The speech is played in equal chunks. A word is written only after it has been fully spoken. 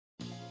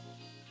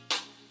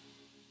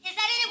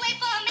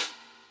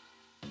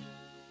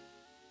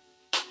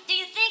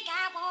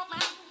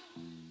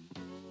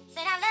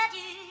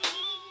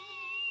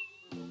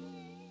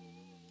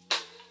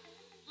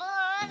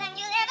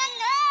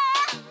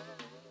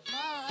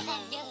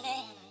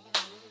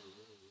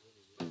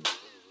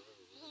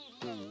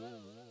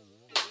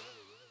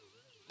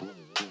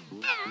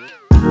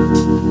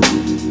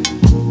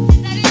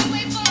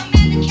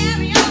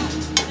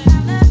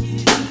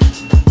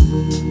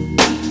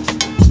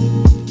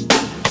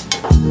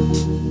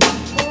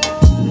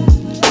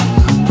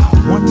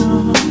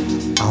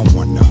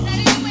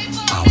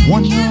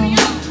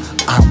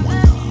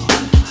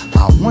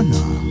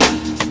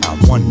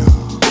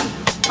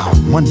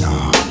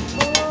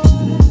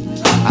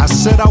I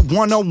said I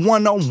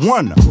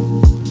wanna.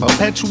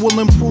 Perpetual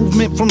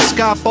improvement from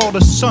skyfall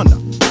to sunup.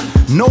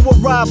 No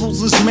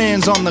arrivals, this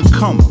man's on the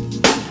come up.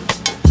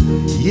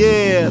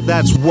 Yeah,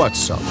 that's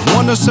what's up.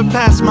 Wanna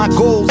surpass my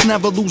goals,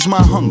 never lose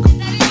my hunger.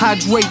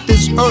 Hydrate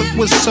this earth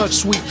with such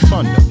sweet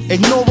thunder.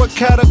 Ignore a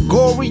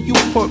category you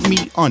put me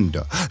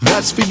under.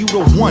 That's for you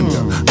to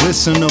wonder.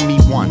 Listen to me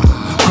wander.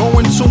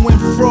 Going to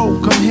and fro,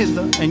 come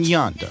hither and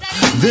yonder.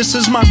 This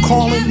is my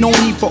calling, no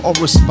need for a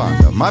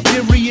responder. My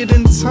period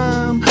in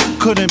time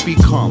couldn't be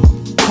calmer.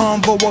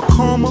 Convo or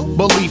karma,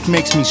 belief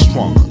makes me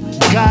stronger.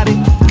 Got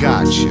it,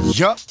 gotcha.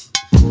 Yup.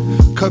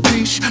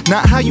 Capiche?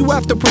 Not how you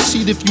have to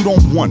proceed if you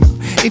don't wanna.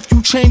 If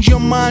you change your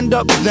mind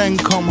up, then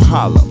come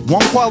holla.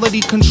 Want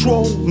quality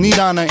control, need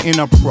honor in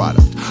a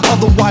product.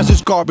 Otherwise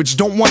it's garbage,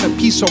 don't want a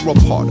piece or a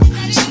part of.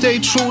 Stay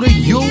true to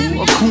you,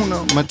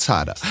 Hakuna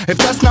Matata. If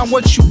that's not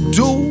what you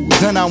do,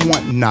 then I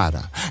want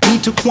nada.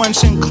 Need to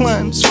quench and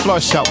cleanse,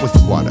 flush out with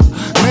water.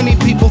 Many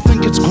people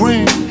think it's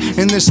grand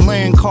in this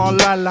land called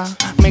La La.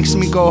 Makes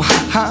me go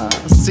ha ha,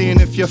 seeing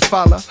if you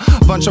follow.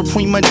 Bunch of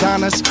prima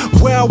donnas,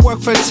 where I work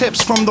for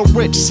tips from the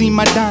rich, see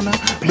Madonna.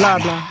 Blah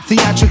blah,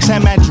 theatrics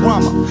and mad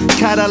drama.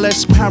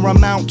 Catalyst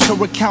paramount to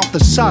recount the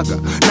saga.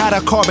 Not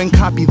a carbon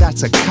copy,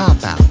 that's a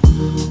cop out.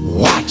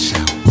 Watch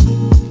out.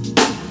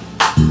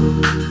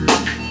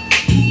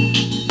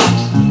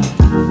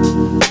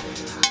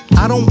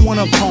 I don't want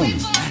a pony,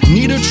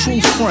 need a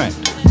true friend.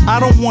 I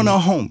don't want a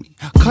homie,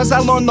 cause I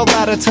learned the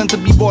latter tend to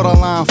be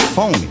borderline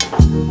phony.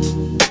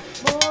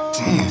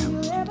 Damn.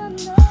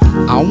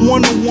 I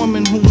want a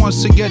woman who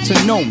wants to get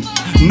to know me,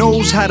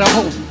 knows how to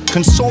hold me,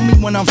 console me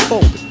when I'm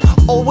folded.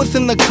 All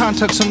within the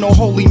context of no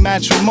holy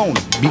matrimony.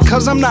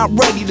 Because I'm not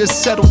ready to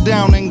settle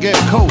down and get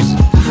cozy.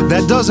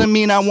 That doesn't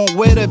mean I won't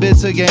wait a bit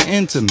to get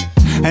intimate.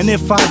 And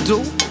if I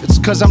do, it's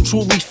cause I'm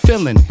truly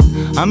feeling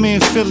it. I mean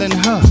feeling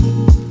her.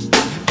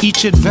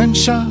 Each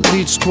adventure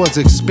leads towards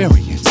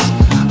experience.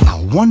 I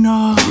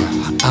wanna.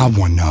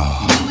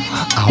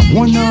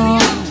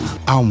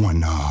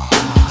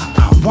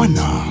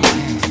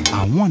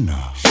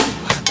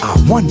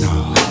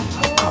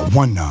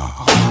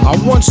 I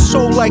want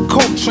soul like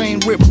Coltrane,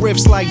 rip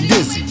riffs like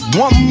Dizzy.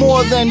 Want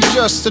more than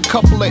just a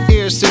couple of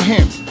ears to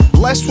hear me.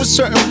 Blessed with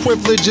certain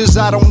privileges,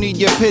 I don't need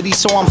your pity.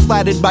 So I'm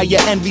flattered by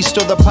your envy,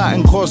 stir the pot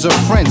and cause a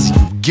frenzy.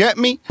 Get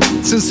me?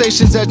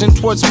 Sensations edging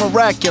towards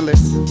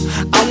miraculous.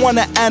 I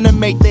wanna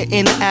animate the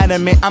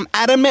inanimate. I'm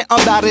adamant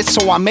about it,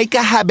 so I make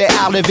a habit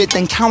out of it,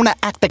 then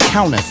counteract the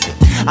counterfeit.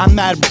 I'm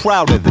mad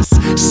proud of this.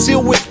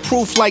 Sealed with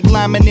proof like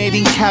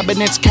laminating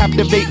cabinets.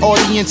 Captivate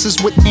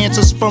audiences with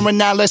answers for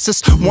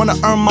analysis. Wanna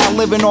earn my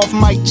living off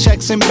mic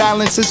checks and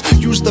balances.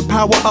 Use the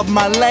power of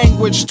my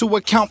language to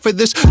account for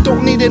this.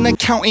 Don't need an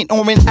accountant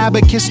or an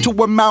abacus to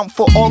amount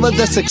for all of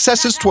the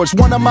successes towards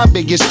one of my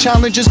biggest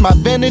challenges. My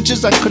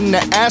advantages, I couldn't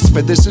have asked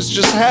for this, it's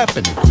just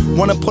happening.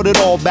 Wanna put it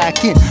all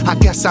back in, I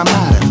guess I'm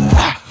out of it.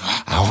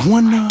 I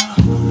wanna.